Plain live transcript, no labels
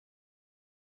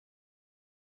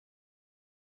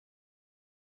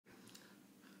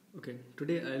Okay,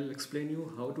 today I'll explain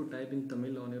you how to type in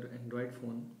Tamil on your Android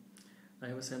phone. I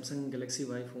have a Samsung Galaxy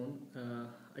Y phone.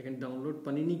 I can download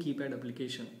Panini Keypad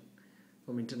application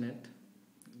from internet.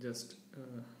 Just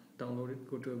download it.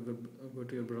 Go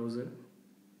to your browser.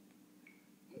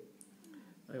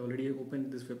 I already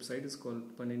opened this website. It's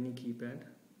called Panini Keypad.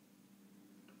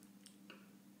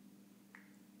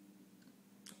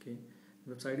 Okay,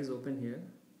 website is open here.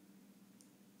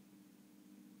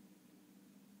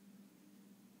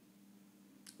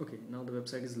 Okay, now the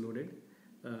website is loaded.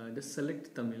 Just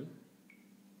select Tamil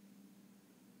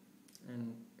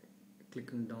and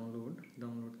click on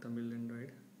download Tamil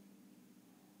Android.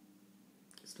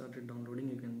 Started downloading,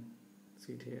 you can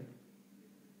see it here.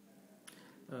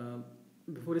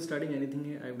 Before starting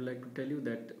anything, I would like to tell you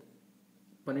that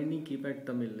Panini Keypad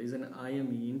Tamil is an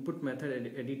IME input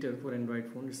method editor for Android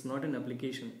phone. It's not an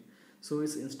application, so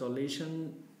its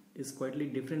installation is quietly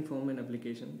different from an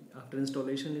application. After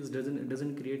installation, it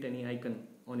doesn't create any icon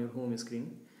on your home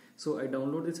screen. So I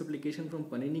download this application from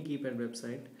Panini Keypad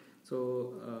website.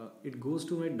 So it goes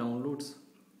to my downloads.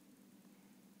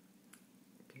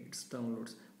 Okay, it's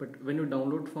downloads. But when you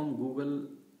download from Google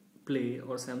Play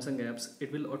or Samsung apps,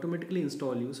 it will automatically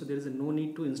install you. So there is no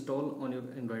need to install on your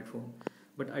Android phone.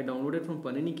 But I downloaded from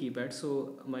Panini Keypad,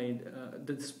 so my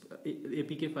this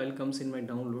APK file comes in my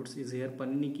downloads. Is here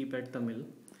Panini Keypad Tamil.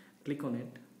 Click on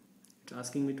it. It's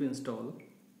asking me to install.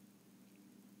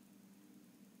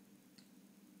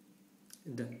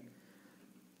 Done.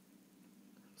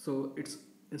 So it's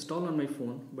installed on my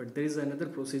phone, but there is another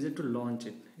procedure to launch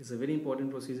it. It's a very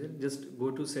important procedure. Just go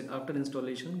to after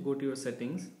installation, go to your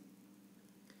settings.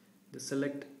 Just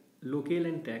select Locale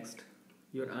and text.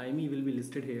 Your IME will be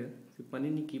listed here. So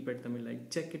Panini Keypad Tamil,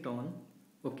 like check it on.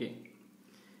 Okay.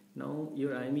 Now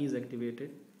your IME is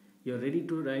activated. You're ready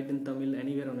to write in Tamil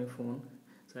anywhere on your phone.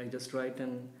 So I just write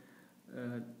and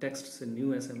text a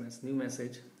new SMS, new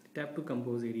message. Tap to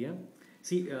compose area.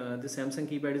 See, the Samsung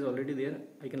keypad is already there.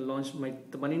 I can launch my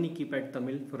Panini Keypad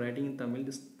Tamil for writing in Tamil.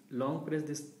 Just long press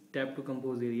this tap to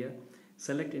compose area.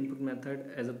 Select input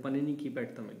method as a Panini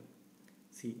Keypad Tamil.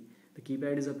 See, the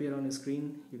keypad is appear on the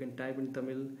screen. You can type in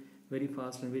Tamil very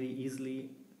fast and very easily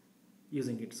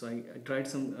using it. So I tried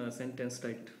some sentence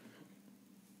typed.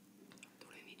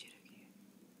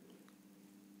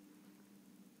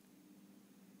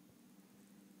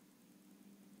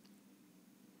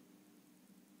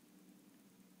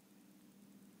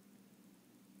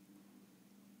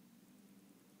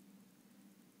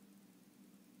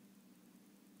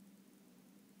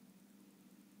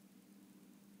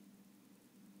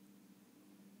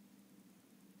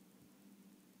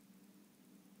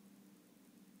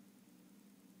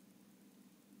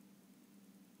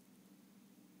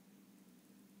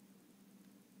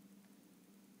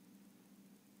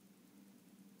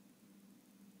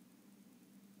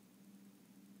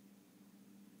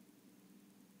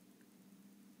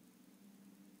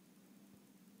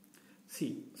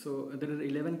 See, so there are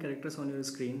 11 characters on your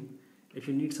screen. If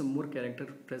you need some more character,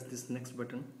 press this next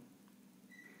button.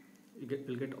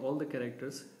 You'll get all the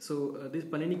characters. So this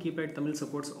Panini Keypad Tamil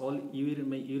supports all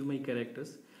uyir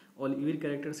characters. All uyir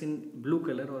characters in blue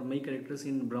color or my characters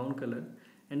in brown color,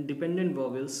 and dependent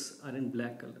vowels are in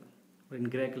black color or in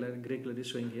gray color. Gray color is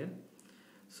showing here.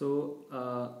 So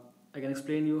I can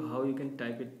explain you how you can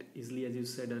type it easily, as you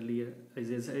said earlier.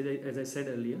 As I said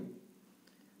earlier.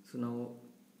 So now,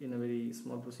 in a very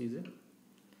small procedure,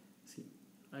 see,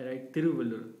 I write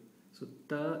Tiruvallur. So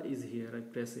ta is here, I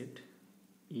press it.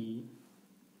 E,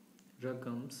 ra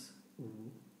comes,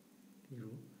 u,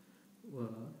 tiru, va.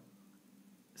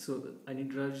 So I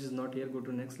need ra, which is not here. Go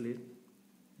to next list.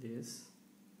 This.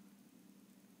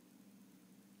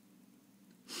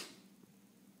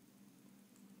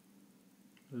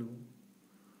 Lu.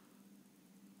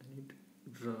 I need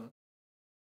ra.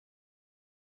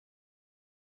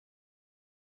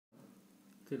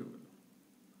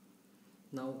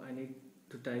 Now I need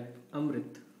to type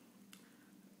Amrit.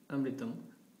 Amritam.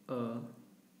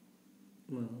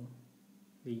 Ma.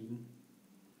 Vi.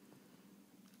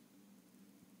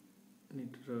 I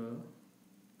need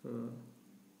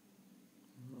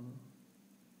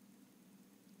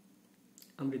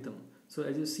Amritam. So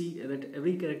as you see that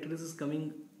every character is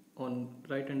coming on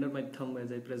right under my thumb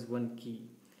as I press one key.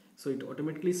 So it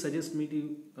automatically suggests me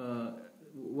to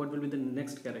what will be the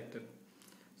next character.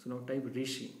 So now type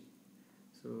Rishi.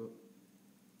 So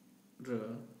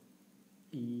R,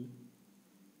 E,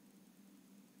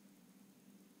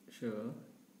 Sh,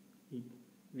 E,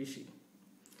 Rishi.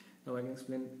 Now I can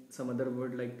explain some other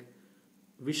word like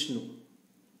Vishnu.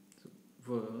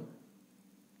 So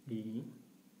V,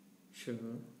 Sh,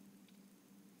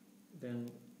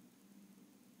 then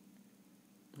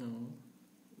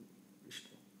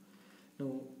Vishnu.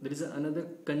 Now there is another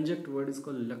conjunct word is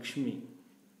called Lakshmi.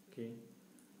 Okay,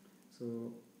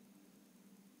 so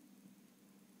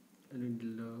I need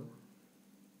love,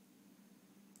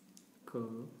 ka,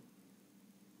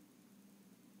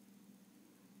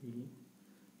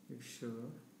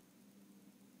 sure,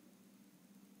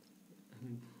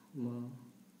 and ma.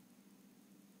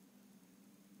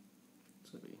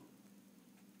 Sorry.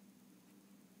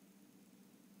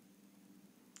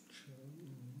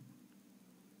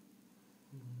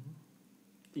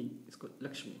 It's called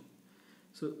Lakshmi.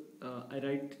 So I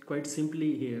write quite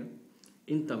simply here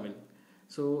in Tamil.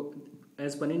 So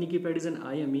as Panini Keypad is an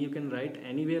IME, you can write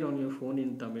anywhere on your phone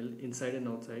in Tamil, inside and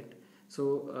outside.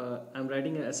 So I'm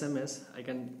writing a SMS. I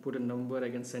can put a number. I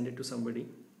can send it to somebody.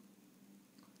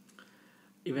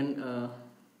 Even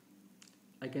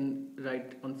I can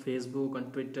write on Facebook,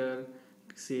 on Twitter,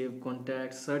 save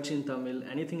contacts, search in Tamil,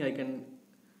 anything I can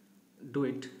do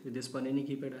it with this Panini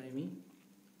Keypad IME.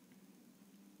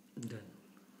 Done.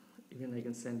 Even I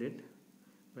can send it,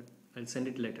 but I'll send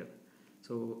it later.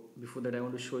 So before that I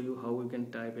want to show you how you can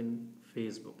type in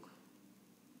Facebook.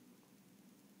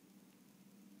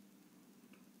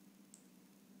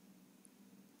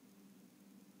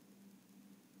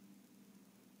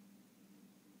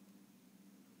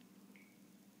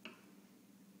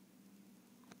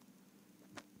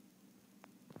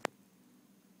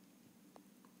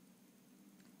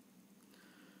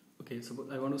 Okay, so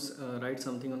I want to write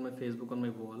something on my Facebook on my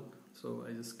wall. So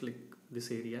I just click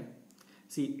this area.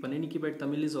 See, Panini Keypad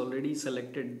Tamil is already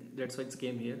selected. That's why it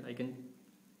came here. I can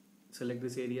select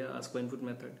this area, ask for input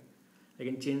method. I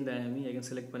can change the IME. I can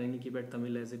select Panini Keypad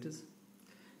Tamil as it is.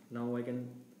 Now I can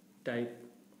type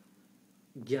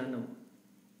Jnanam.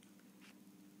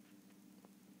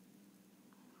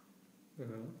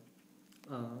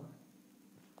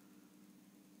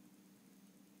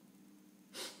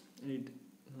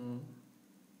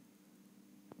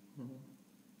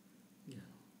 Yeah,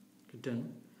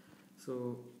 done.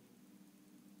 So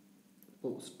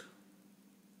post.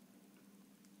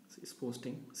 See, it's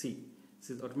posting. See,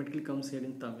 this automatically comes here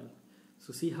in Tamil.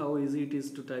 So see how easy it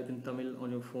is to type in Tamil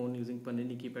on your phone using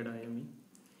Panini Keypad IME.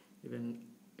 Even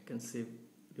I can save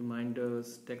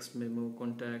reminders, text memo,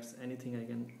 contacts, anything I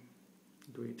can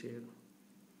do it here.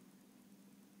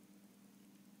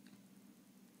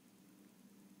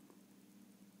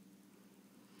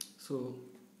 So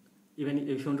even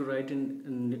if you want to write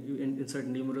insert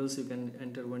numerals, you can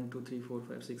enter 1, 2, 3, 4,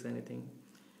 5, 6, anything.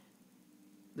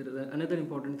 There is another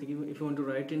important thing. If you want to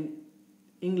write in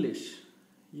English,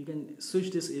 you can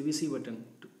switch this ABC button.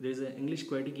 There is an English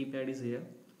QWERTY keypad is here.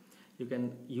 You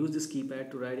can use this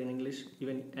keypad to write in English.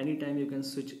 Even anytime you can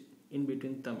switch in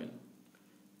between Tamil,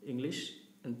 English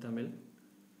and Tamil.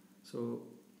 So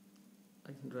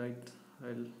I can write,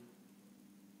 I'll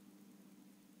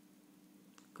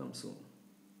come soon.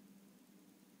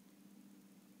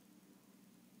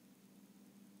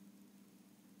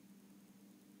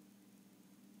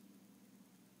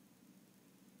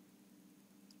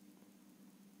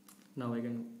 Now I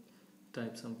can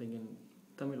type something in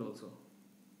Tamil also.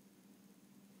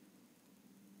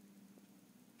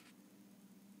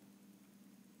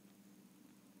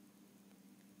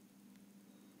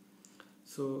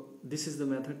 So this is the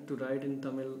method to write in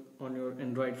Tamil on your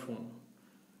Android phone.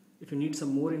 If you need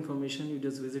some more information, you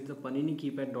just visit the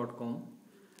paninikeypad.com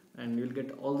and you'll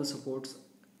get all the supports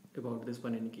about this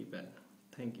Panini Keypad.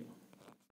 Thank you.